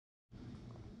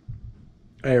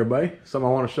Hey everybody, something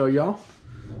I want to show y'all.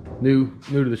 New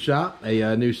to the shop,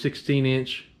 a new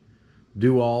 16-inch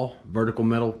DoAll vertical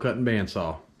metal cutting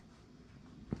bandsaw.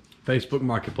 Facebook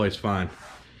Marketplace find.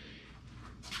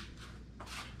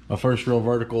 My first real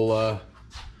vertical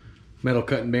metal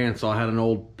cutting bandsaw. I had an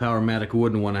old Powermatic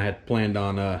wooden one I had planned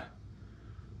on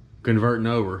converting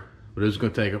over, but it was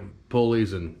going to take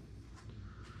pulleys and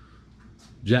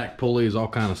jack pulleys, all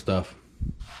kind of stuff.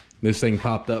 This thing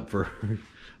popped up for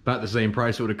about the same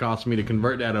price it would have cost me to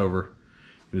convert that over.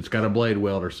 And it's got a blade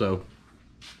welder, so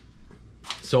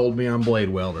sold me on blade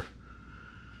welder.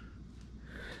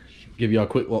 Give y'all a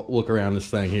quick look around this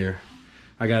thing here.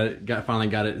 I finally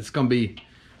got it. It's gonna be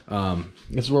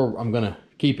this is where I'm gonna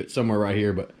keep it, somewhere right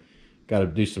here, but gotta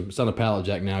do some, it's on a pallet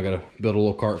jack now. Gotta build a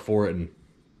little cart for it and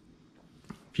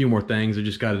a few more things. I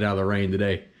just got it out of the rain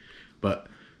today. But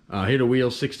here are the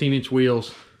wheels, 16-inch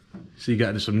wheels. So you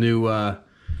got some new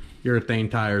urethane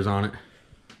tires on it.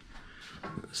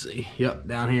 Let's see, yep,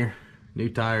 down here, new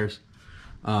tires.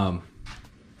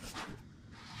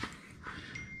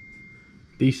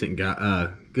 Decent guy,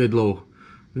 good little,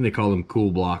 I think they call them cool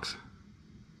blocks.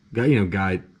 Got, you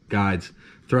know, guides,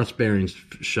 thrust bearings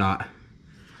shot.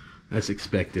 That's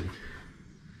expected.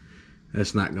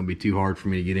 That's not gonna be too hard for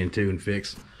me to get into and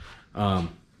fix.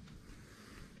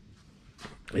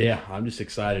 Yeah, I'm just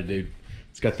excited, dude.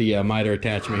 It's got the miter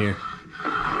attachment here.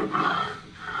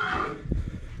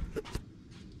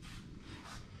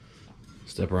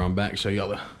 Step around back, show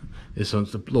y'all this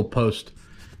one's the little post.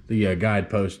 The guide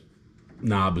post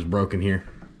knob is broken here.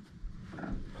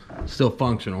 Still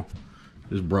functional,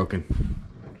 just broken.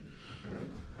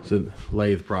 It's a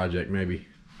lathe project maybe.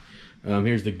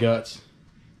 Here's the guts.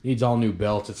 Needs all new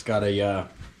belts. It's got a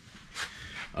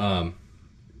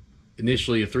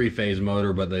initially a 3-phase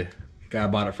motor, but the guy I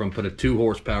bought it from put a 2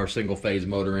 horsepower single phase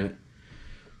motor in it.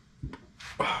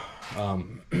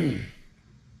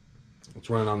 It's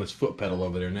running on this foot pedal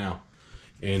over there now.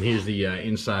 And here's the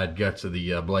inside guts of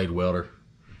the blade welder.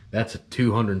 That's a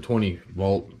 220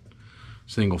 volt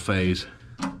single phase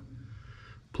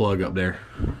plug up there.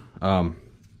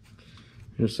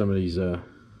 Here's some of these the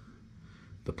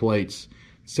plates.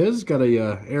 It says it's got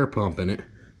a air pump in it.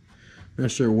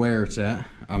 Not sure where it's at.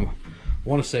 I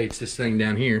want to say it's this thing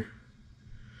down here.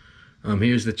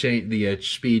 Here's the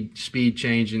speed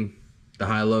changing, the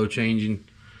high-low changing,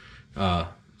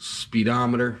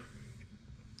 speedometer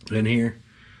in here.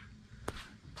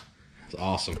 It's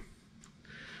awesome,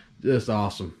 just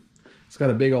awesome. It's got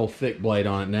a big old thick blade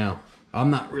on it now. I'm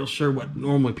not real sure what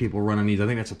normally people run on these. I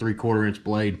think that's a 3/4 inch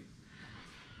blade.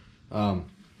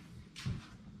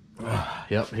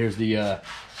 Yep, here's the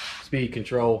speed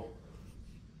control,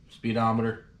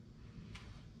 speedometer.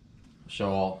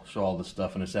 Show all this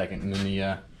stuff in a second, and then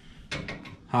the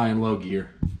high and low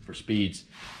gear for speeds.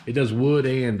 It does wood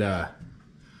and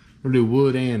we'll do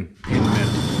wood and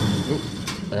metal. Oop,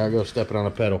 there I go, stepping on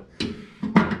a pedal.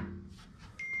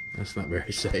 That's not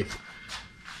very safe.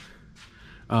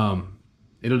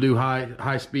 It'll do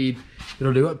high speed.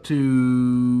 It'll do up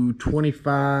to 25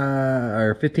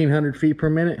 or 1,500 feet per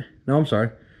minute. No, I'm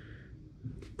sorry.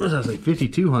 What does I say?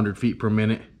 5,200 feet per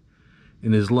minute,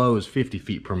 and as low as 50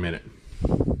 feet per minute.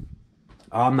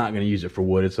 I'm not going to use it for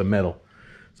wood. It's a metal.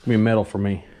 It's going to be metal for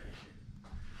me.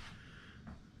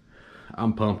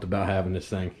 I'm pumped about having this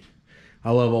thing.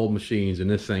 I love old machines, and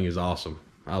this thing is awesome.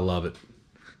 I love it.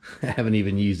 I haven't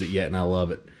even used it yet, and I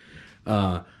love it.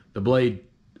 The blade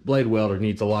welder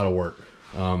needs a lot of work.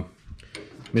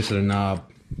 Missing a knob.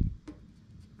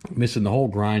 Missing the whole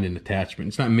grinding attachment.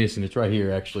 It's not missing. It's right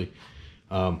here, actually.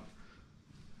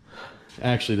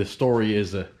 Actually, the story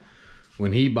is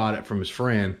when he bought it from his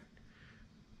friend,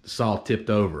 the saw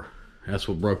tipped over. That's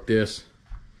what broke this.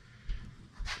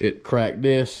 It cracked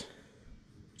this,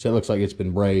 so it looks like it's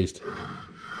been brazed.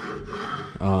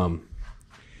 And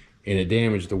it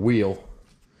damaged the wheel.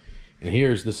 And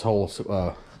here's this whole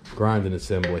grinding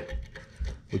assembly,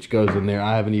 which goes in there.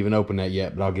 I haven't even opened that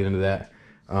yet, but I'll get into that.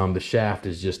 The shaft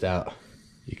is just out.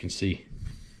 You can see.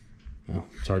 Well,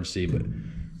 it's hard to see, but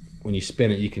when you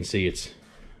spin it, you can see its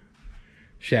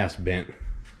shaft's bent.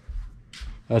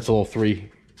 That's a little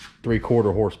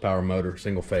 3/4 horsepower motor,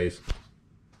 single phase.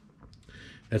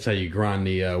 That's how you grind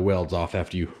the welds off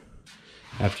after you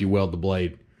weld the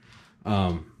blade.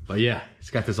 But yeah, it's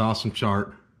got this awesome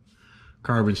chart,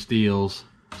 carbon steels,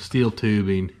 steel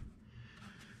tubing,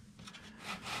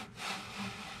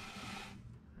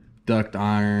 duct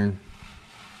iron,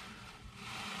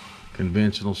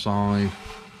 conventional sawing,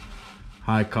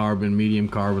 high carbon, medium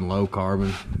carbon, low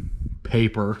carbon,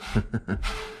 paper,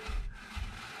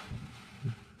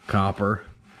 copper,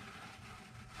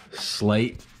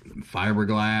 slate,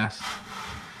 fiberglass,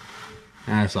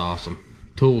 That's awesome.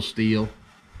 Tool steel.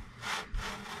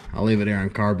 I'll leave it there on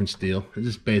carbon steel. It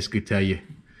just basically tell you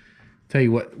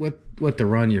what to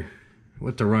run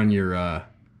your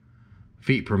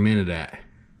feet per minute at,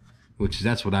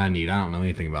 that's what I need. I don't know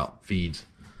anything about feeds.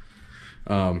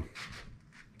 But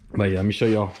yeah, let me show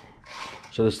y'all.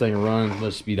 So this thing run,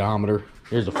 the speedometer.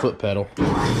 Here's a foot pedal. It's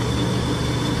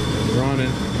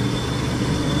running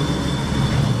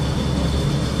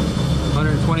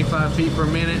 125 feet per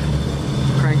minute.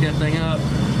 Crank that thing up.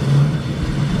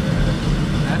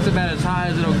 That's about as high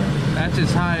as it'll. That's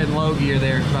as high in low gear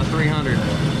there. It's about 300.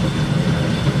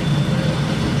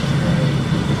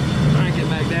 Crank it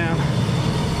back down.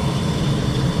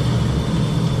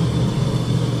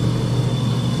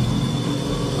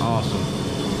 Awesome.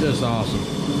 Just awesome.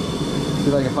 See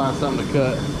if I can find something to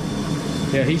cut.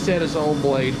 Yeah, he said it's an old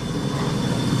blade.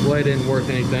 Blade isn't worth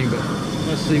anything, but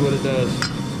let's see what it does.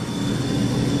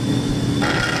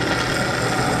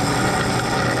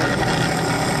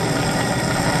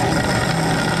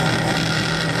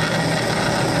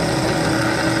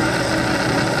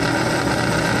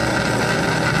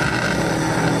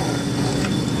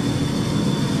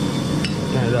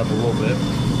 Turn it up a little bit.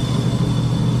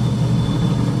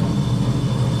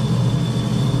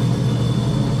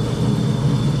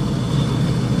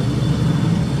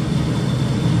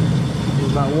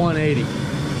 About 180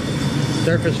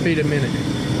 surface feet a minute.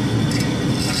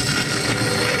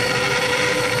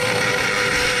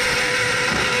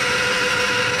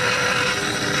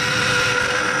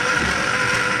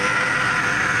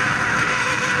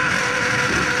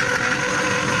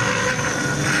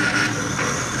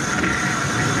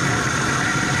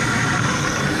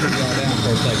 Put it all down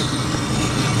for a second.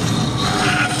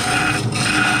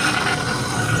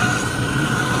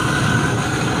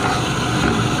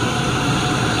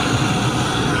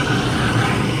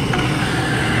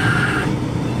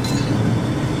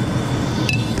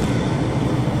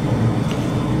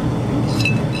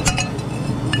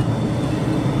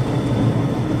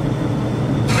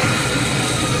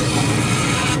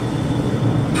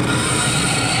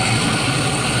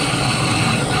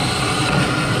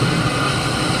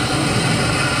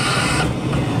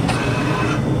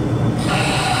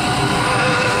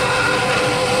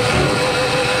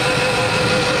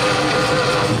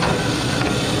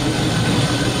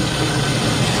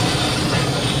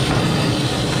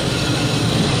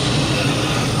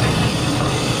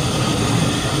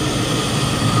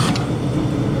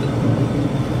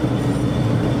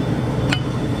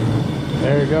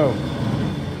 There you go.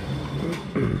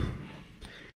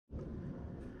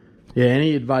 Yeah,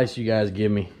 any advice you guys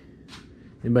give me?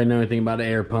 Anybody know anything about an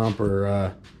air pump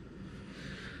or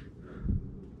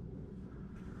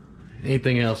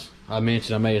anything else I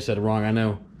mentioned? I may have said it wrong. I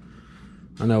know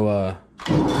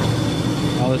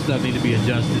all this stuff needs to be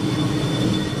adjusted.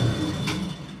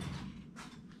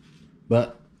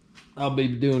 But I'll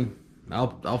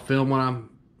film when I'm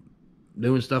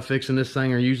doing stuff fixing this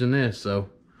thing or using this, so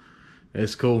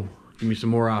it's cool. Give me some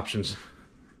more options.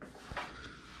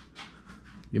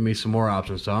 Give me some more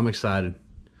options, so I'm excited.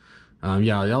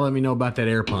 Yeah, y'all let me know about that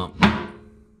air pump.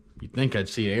 You'd think I'd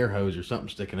see an air hose or something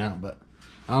sticking out, but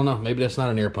I don't know. Maybe that's not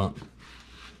an air pump.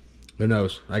 Who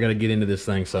knows? I got to get into this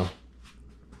thing, so. All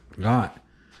right.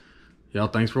 Y'all,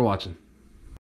 thanks for watching.